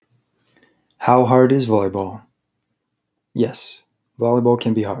How hard is volleyball? Yes, volleyball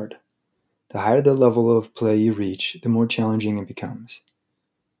can be hard. The higher the level of play you reach, the more challenging it becomes.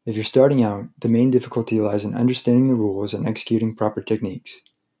 If you're starting out, the main difficulty lies in understanding the rules and executing proper techniques.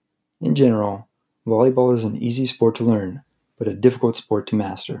 In general, volleyball is an easy sport to learn, but a difficult sport to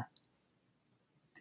master.